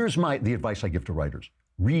 Here's the advice I give to writers.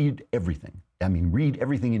 Read everything. Read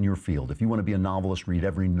everything in your field. If you want to be a novelist, read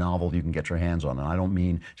every novel you can get your hands on. And I don't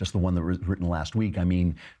mean just the one that was written last week. I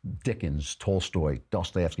mean Dickens, Tolstoy,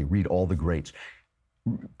 Dostoevsky. Read all the greats.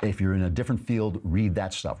 If you're in a different field, read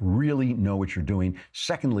that stuff. Really know what you're doing.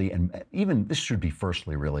 Secondly, and even this should be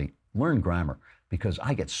firstly, really, learn grammar. Because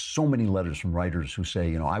I get so many letters from writers who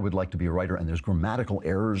say, I would like to be a writer, and there's grammatical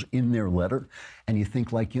errors in their letter. And you think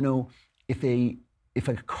if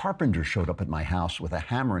a carpenter showed up at my house with a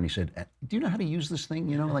hammer and he said, do you know how to use this thing?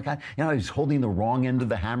 He's holding the wrong end of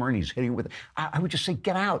the hammer and he's hitting it with it. I would just say,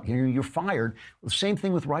 get out, you're fired. The same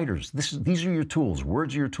thing with writers. These are your tools.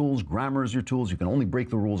 Words are your tools. Grammar is your tools. You can only break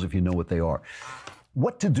the rules if you know what they are.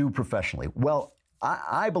 What to do professionally? Well,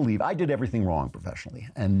 I believe I did everything wrong professionally.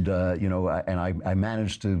 And, I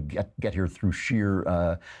managed to get here through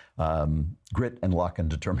sheer grit and luck and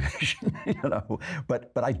determination,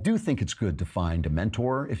 But I do think it's good to find a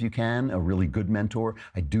mentor if you can, a really good mentor.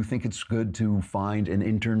 I do think it's good to find an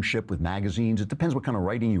internship with magazines. It depends what kind of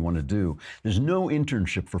writing you want to do. There's no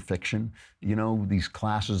internship for fiction. These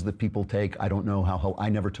classes that people take, I don't know I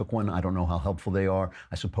never took one. I don't know how helpful they are.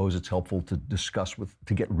 I suppose it's helpful to discuss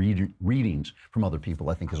to get readings from other people,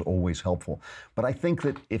 I think is always helpful. But I think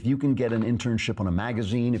that if you can get an internship on a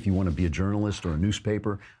magazine, if you want to be a journalist or a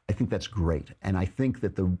newspaper, I think that's great. And I think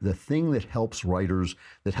that the thing that helps writers,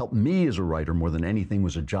 that helped me as a writer more than anything,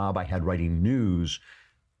 was a job I had writing news,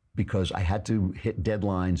 because I had to hit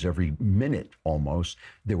deadlines every minute almost.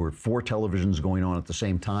 There were 4 televisions going on at the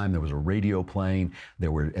same time. There was a radio playing.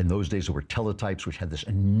 In those days, there were teletypes, which had this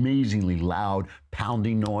amazingly loud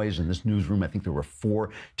pounding noise. In this newsroom, I think there were 4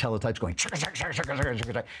 teletypes going,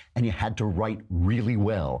 and you had to write really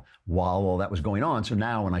well while all that was going on. So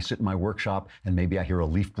now when I sit in my workshop and maybe I hear a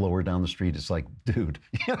leaf blower down the street, it's like, dude,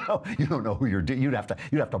 you don't know who you're doing. You'd have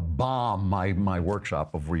to bomb my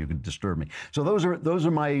workshop before you could disturb me. So those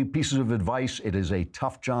are my pieces of advice. It is a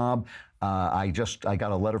tough job. I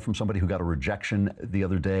got a letter from somebody who got a rejection the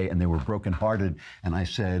other day, and they were brokenhearted. And I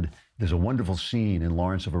said, there's a wonderful scene in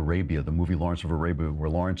Lawrence of Arabia, the movie Lawrence of Arabia, where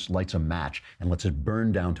Lawrence lights a match and lets it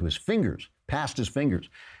burn down to his fingers, past his fingers.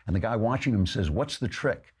 And the guy watching him says, what's the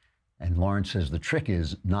trick? And Lawrence says, the trick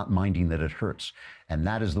is not minding that it hurts. And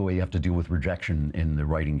that is the way you have to deal with rejection in the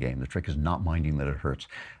writing game. The trick is not minding that it hurts.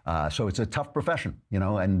 So it's a tough profession,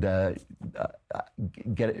 and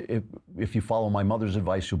if you follow my mother's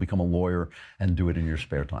advice, you'll become a lawyer and do it in your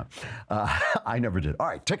spare time. I never did. All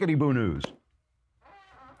right, Tickety-Boo News.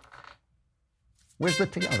 Where's the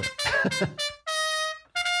together?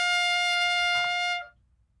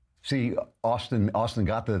 See, Austin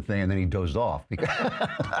got the thing and then he dozed off because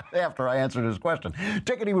after I answered his question.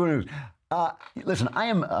 Tickety-Boo News. Listen, I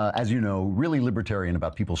am, as you know, really libertarian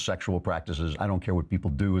about people's sexual practices. I don't care what people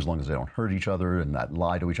do as long as they don't hurt each other and not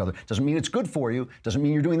lie to each other. Doesn't mean it's good for you. Doesn't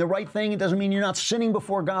mean you're doing the right thing. It doesn't mean you're not sinning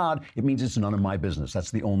before God. It means it's none of my business.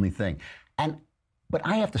 That's the only thing. But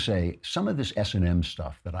I have to say, some of this S&M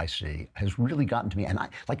stuff that I see has really gotten to me. And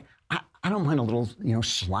I don't mind a little,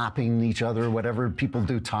 slapping each other, whatever people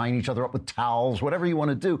do, tying each other up with towels, whatever you want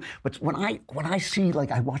to do. But when I see,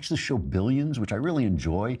 I watch the show Billions, which I really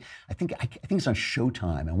enjoy. I think it's on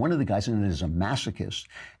Showtime, and one of the guys in it is a masochist,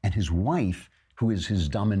 and his wife, who is his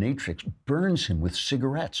dominatrix, burns him with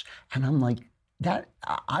cigarettes, and I'm like, that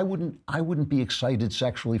I wouldn't be excited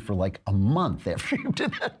sexually for a month after you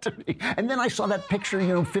did that to me. And then I saw that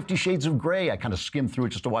picture, 50 Shades of Grey. I kind of skimmed through it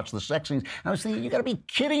just to watch the sex scenes. And I was thinking, you got to be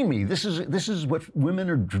kidding me. This is what women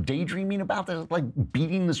are daydreaming about. They're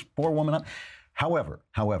beating this poor woman up. However,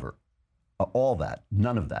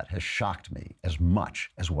 none of that has shocked me as much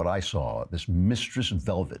as what I saw. This Mistress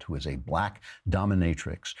Velvet, who is a black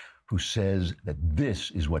dominatrix, who says that this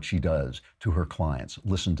is what she does to her clients.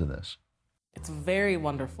 Listen to this. It's very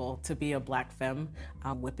wonderful to be a black femme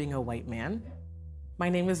whipping a white man. My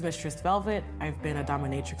name is Mistress Velvet. I've been a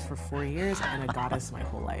dominatrix for 4 years and a goddess my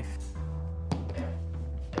whole life.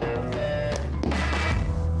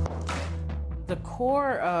 The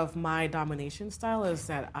core of my domination style is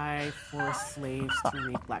that I force slaves to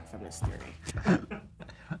read Black feminist theory.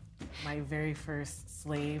 My very first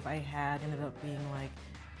slave I had ended up being like,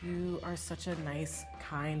 you are such a nice,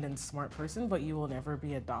 kind, and smart person, but you will never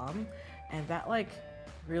be a dom. And that like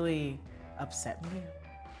really upset me.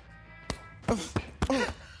 I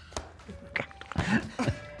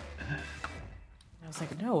was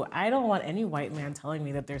like, no, I don't want any white man telling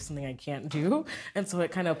me that there's something I can't do. And so it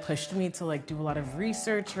kind of pushed me to like do a lot of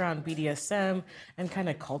research around BDSM and kind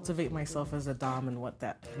of cultivate myself as a dom and what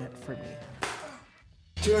that meant for me.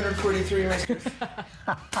 243, mistress.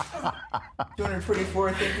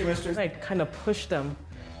 244, thank you, mistress. I kind of pushed them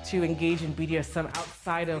to engage in BDSM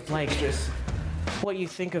outside of like what you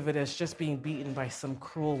think of it as just being beaten by some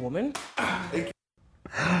cruel woman.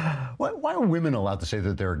 Why are women allowed to say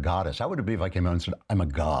that they're a goddess? How would it be if I came out and said, I'm a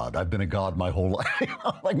god? I've been a god my whole life.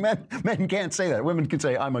 Like men can't say that. Women can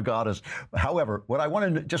say, I'm a goddess. However, what I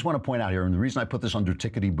just want to point out here, and the reason I put this under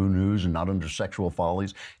tickety-boo news and not under sexual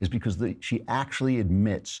follies, is because she actually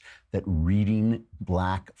admits that reading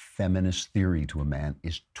Black feminist theory to a man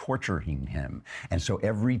is torturing him. And so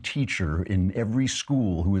every teacher in every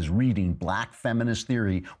school who is reading Black feminist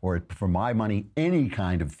theory, or for my money, any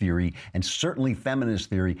kind of theory, and certainly feminist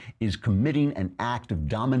theory, is committing an act of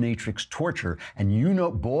dominatrix torture. And you know,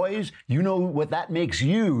 boys, you know what that makes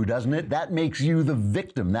you, doesn't it? That makes you the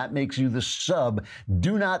victim. That makes you the sub.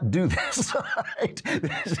 Do not do this. Right?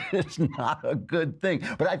 This is not a good thing.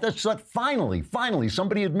 But I just thought, finally,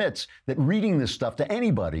 somebody admits that reading this stuff to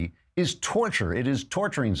anybody is torture. It is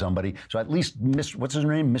torturing somebody. So at least, what's her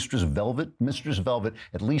name? Mistress Velvet? Mistress Velvet,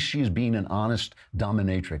 at least she is being an honest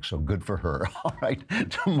dominatrix, so good for her. All right,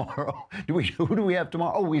 tomorrow, who do we have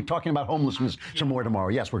tomorrow? Oh, we're talking about homelessness some more tomorrow.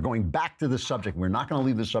 Yes, we're going back to this subject. We're not going to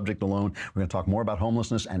leave this subject alone. We're going to talk more about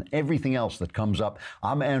homelessness and everything else that comes up.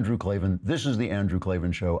 I'm Andrew Klavan. This is The Andrew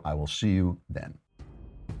Klavan Show. I will see you then.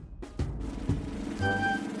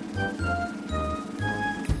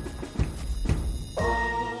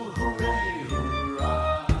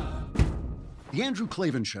 The Andrew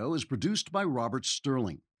Klavan Show is produced by Robert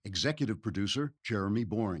Sterling. Executive producer, Jeremy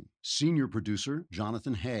Boring. Senior producer,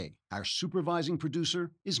 Jonathan Hay. Our supervising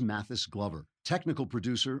producer is Mathis Glover. Technical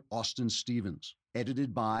producer, Austin Stevens.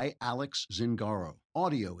 Edited by Alex Zingaro.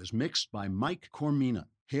 Audio is mixed by Mike Cormina.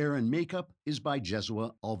 Hair and makeup is by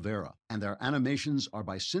Jesua Alvera. And our animations are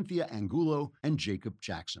by Cynthia Angulo and Jacob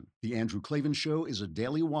Jackson. The Andrew Klavan Show is a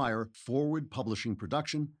Daily Wire Forward Publishing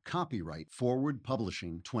production. Copyright Forward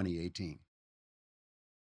Publishing 2018.